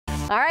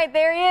All right,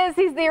 there he is.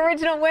 He's the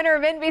original winner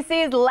of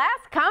NBC's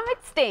Last Comic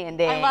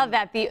Standing. I love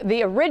that.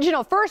 The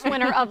original first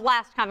winner of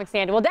Last Comic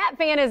Standing. Well, Dat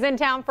Phan is in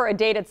town for a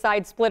date at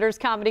Side Splitters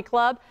Comedy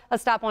Club, a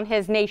stop on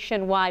his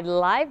nationwide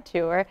live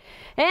tour.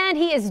 And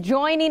he is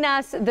joining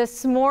us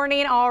this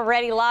morning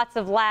already. Lots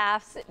of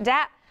laughs.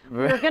 Dat,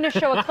 we're going to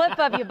show a clip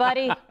of you,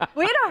 buddy.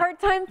 We had a hard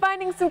time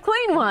finding some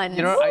clean ones.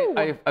 You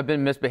know, I've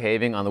been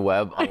misbehaving on the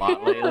web a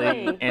lot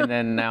lately, and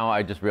then now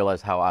I just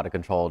realized how out of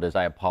control it is.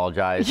 I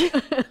apologize.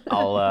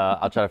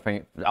 I'll try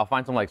to I'll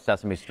find some like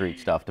Sesame Street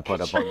stuff to put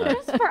up on the.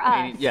 Just for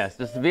us. Yes,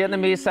 this is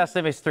Vietnamese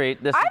Sesame Street.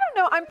 I don't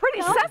know. I'm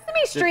pretty.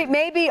 Sesame Street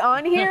may be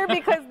on here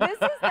because this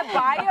is the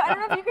bio. I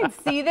don't know if you can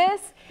see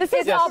this. This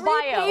is all 3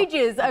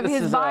 pages of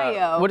his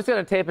bio. We're just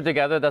gonna tape it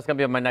together. That's gonna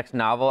be my next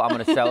novel. I'm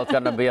gonna sell. It's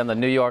gonna be on the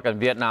New York and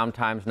Vietnam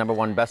Times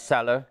 #1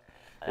 bestseller.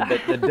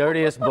 The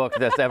dirtiest book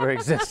that's ever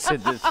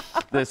existed.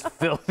 This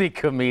filthy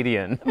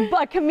comedian.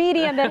 A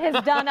comedian that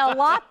has done a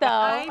lot, though.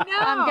 I know.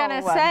 I'm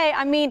gonna say.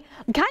 I mean,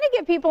 kind of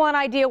give people an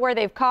idea where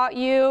they've caught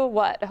you.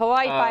 What,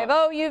 Hawaii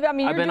Five-0?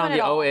 I've been on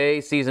the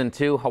OA season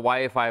 2,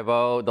 Hawaii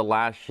Five-0, The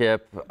Last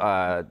Ship,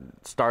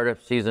 Startup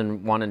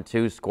season 1 and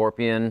 2,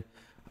 Scorpion,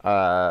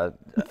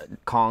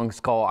 Kong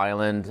Skull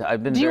Island.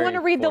 I've been. Do you want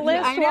to read the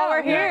list while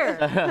we're here?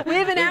 We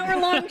have an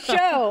hour-long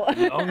show.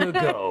 Long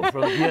ago,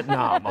 from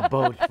Vietnam, a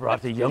boat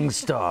brought a young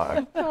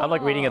star. I'm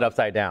like reading it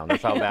upside down.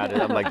 That's how bad it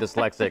is. I'm like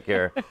dyslexic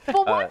here.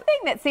 Well, one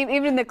thing that seems,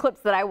 even in the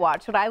clips that I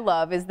watch, what I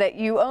love is that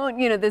you own,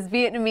 you know, this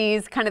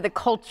Vietnamese kind of the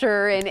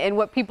culture and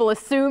what people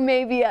assume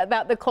maybe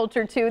about the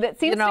culture too. That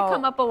seems to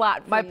come up a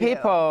lot for my you.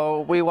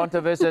 people, we want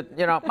to visit,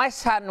 you know, my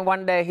son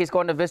one day he's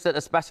going to visit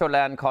a special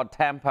land called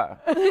Tampa.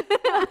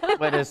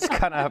 But it's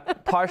kind of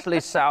partially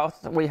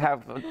south. We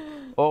have,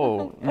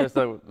 oh, there's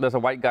a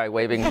white guy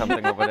waving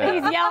something over there.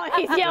 He's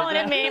yelling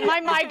at me. My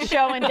mic's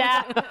showing,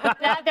 Dad.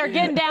 They're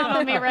getting down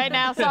on me right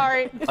now.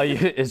 Sorry.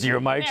 Is your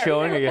mic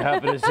showing, or you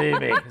happen to see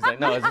me? He's like,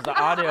 no, it's just an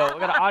audio. We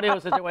got an audio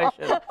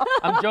situation.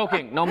 I'm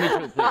joking. No, me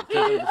too,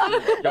 please.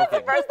 That's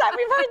the first time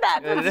we've heard that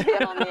since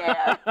being on the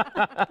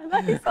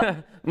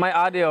air. My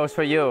audio is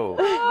for you.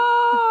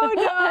 Oh,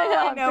 no.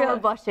 I know, we're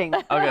blushing.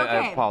 Okay,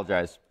 I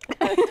apologize.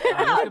 Let's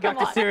go back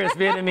to serious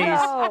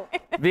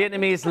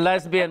Vietnamese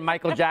lesbian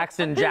Michael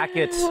Jackson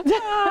jacket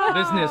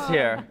business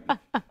here.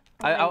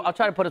 I'll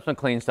try to put up some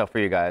clean stuff for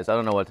you guys. I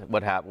don't know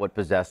what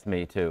possessed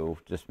me to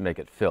just make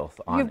it filth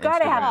on You've got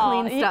to Instagram. have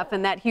clean stuff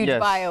in that huge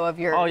bio of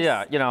yours. Oh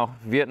yeah, you know,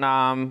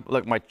 Vietnam.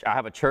 Look, I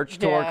have a church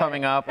tour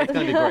coming up. It's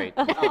gonna be great.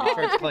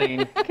 Church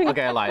clean.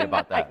 Okay, I lied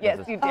about that.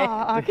 Yes, you did.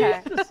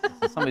 Okay.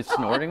 Is somebody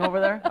snorting over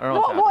there? I don't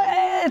know what's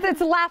happening. It's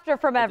laughter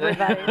from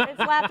everybody. It's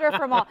laughter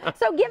from all.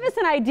 So give us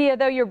an idea,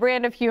 though, your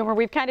brand of humor.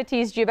 We've kind of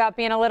teased you about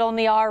being a little on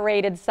the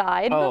R-rated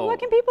side. But what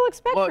can people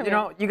expect from you? Well, you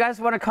know, you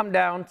guys want to come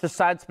down to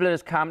Side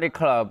Splitters Comedy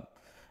Club.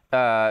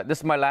 This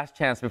is my last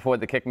chance before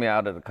they kick me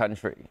out of the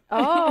country.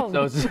 Oh,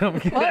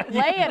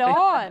 lay it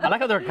on. I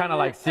like how they're kind of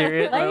like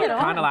serious. They're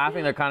kind of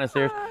laughing. They're kind of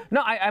serious.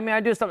 No, I mean, I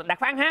do stuff like,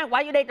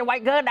 why you date the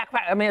white girl?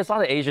 I mean, it's a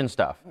lot of Asian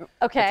stuff.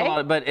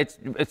 Okay. But it's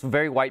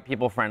very white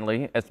people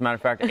friendly. As a matter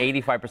of fact,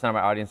 85% of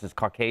my audience is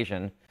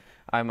Caucasian.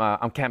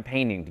 I'm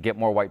campaigning to get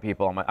more white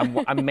people.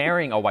 I'm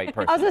marrying a white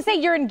person. I was gonna say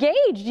you're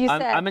engaged. You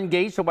said. I'm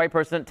engaged to a white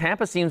person.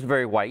 Tampa seems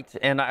very white,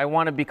 and I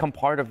want to become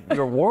part of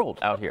your world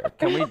out here.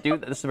 Can we do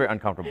that? This is very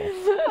uncomfortable.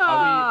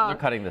 They're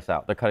cutting this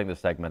out. They're cutting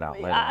this segment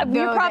out later.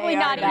 You're probably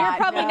not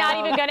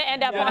even going to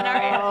end up on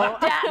our.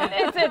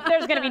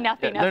 There's going to be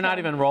nothing. They're not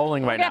even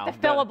rolling right now. We have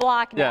to fill a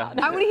block now.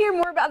 I want to hear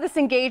more about this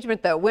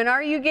engagement, though. When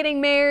are you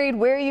getting married?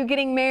 Where are you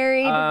getting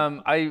married?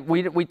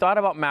 We thought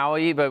about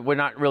Maui, but we're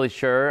not really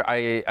sure.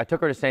 I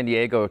took her to San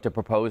Diego to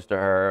propose to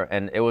her,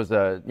 and it was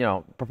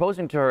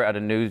proposing to her at a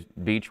nude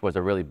beach was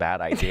a really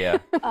bad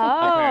idea.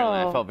 Apparently,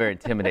 I felt very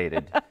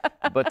intimidated.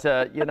 But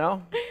you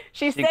know,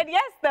 she said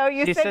yes, though.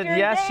 She said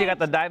yes. Engaged. She got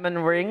the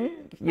diamond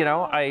ring. You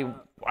know,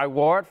 I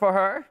wore it for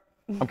her.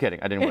 I'm kidding.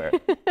 I didn't wear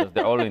it. It was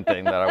the only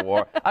thing that I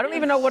wore. I don't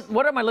even know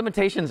what are my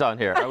limitations on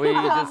here. Are we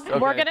just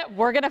okay?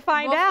 We're gonna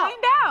find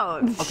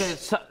out. Okay,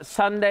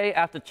 Sunday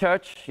after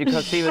church, you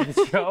can see the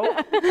show,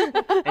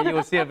 and you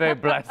will see a very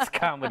blessed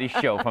comedy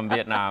show from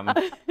Vietnam.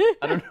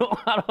 I don't know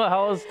how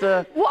else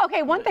to. Well,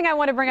 okay. One thing I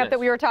want to bring up that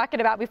we were talking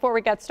about before we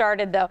got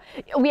started, though,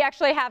 we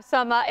actually have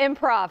some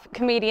improv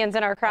comedians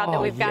in our crowd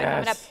that we've got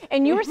coming up,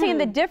 and you were seeing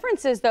the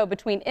differences though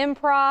between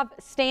improv,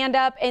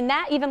 stand-up, and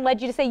that even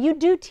led you to say you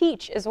do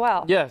teach as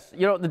well. Yes.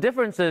 You know, the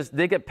difference is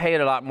they get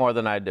paid a lot more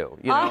than I do.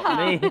 You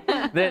know,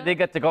 they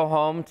get to go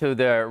home to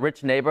their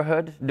rich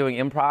neighborhood doing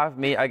improv.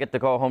 Me, I get to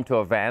go home to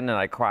a van and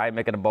I cry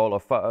making a bowl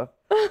of pho.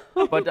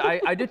 But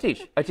I do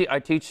teach. I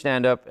teach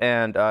stand-up,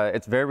 and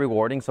it's very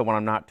rewarding. So when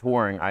I'm not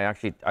touring, I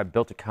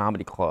built a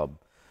comedy club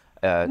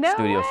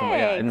studio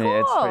somewhere. Yeah,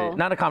 cool. it's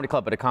not a comedy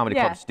club, but a comedy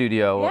club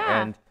studio.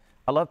 And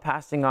I love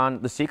passing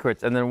on the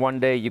secrets, and then one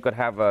day you could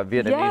have a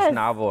Vietnamese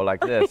novel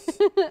like this.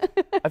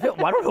 I don't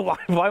know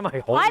why am I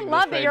holding I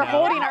love this that you're right now?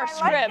 holding our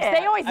scripts.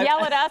 They always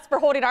yell at us for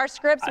holding our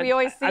scripts. We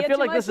always see it I feel too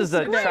like much. this is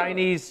a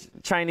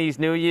Chinese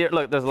New Year.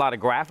 Look, there's a lot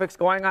of graphics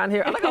going on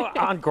here. I like how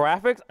on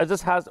graphics, it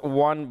just has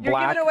one You're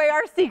black. giving away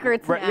our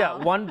secrets now. Yeah,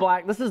 one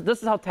black. This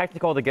is how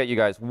technical to get you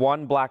guys.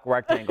 One black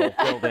rectangle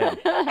filled in.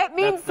 It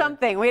means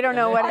something. We don't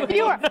know what it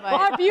means. But...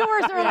 Our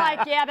viewers are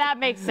like, yeah, that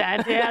makes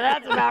sense. Yeah,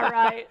 that's about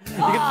right.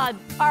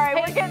 All right,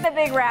 we're getting the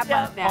big wrap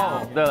up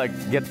now. Oh, they're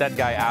like, get that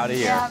guy out of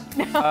here.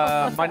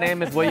 My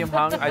name is William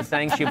Hung. I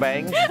sang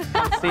Shebangs.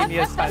 I'm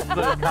senior Side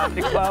Splitters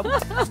Comedy Club.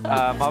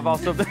 I've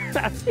also been.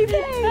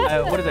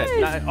 What is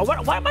it?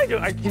 What am I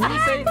doing? Can you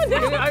say?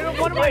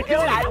 What am I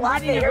doing? I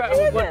love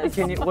it.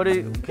 Can you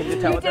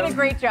tell You did a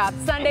great job.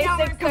 Sunday,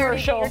 6:30.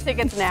 Get your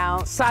tickets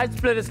now. Side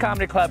Splitters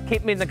Comedy Club.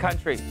 Keep me in the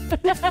country.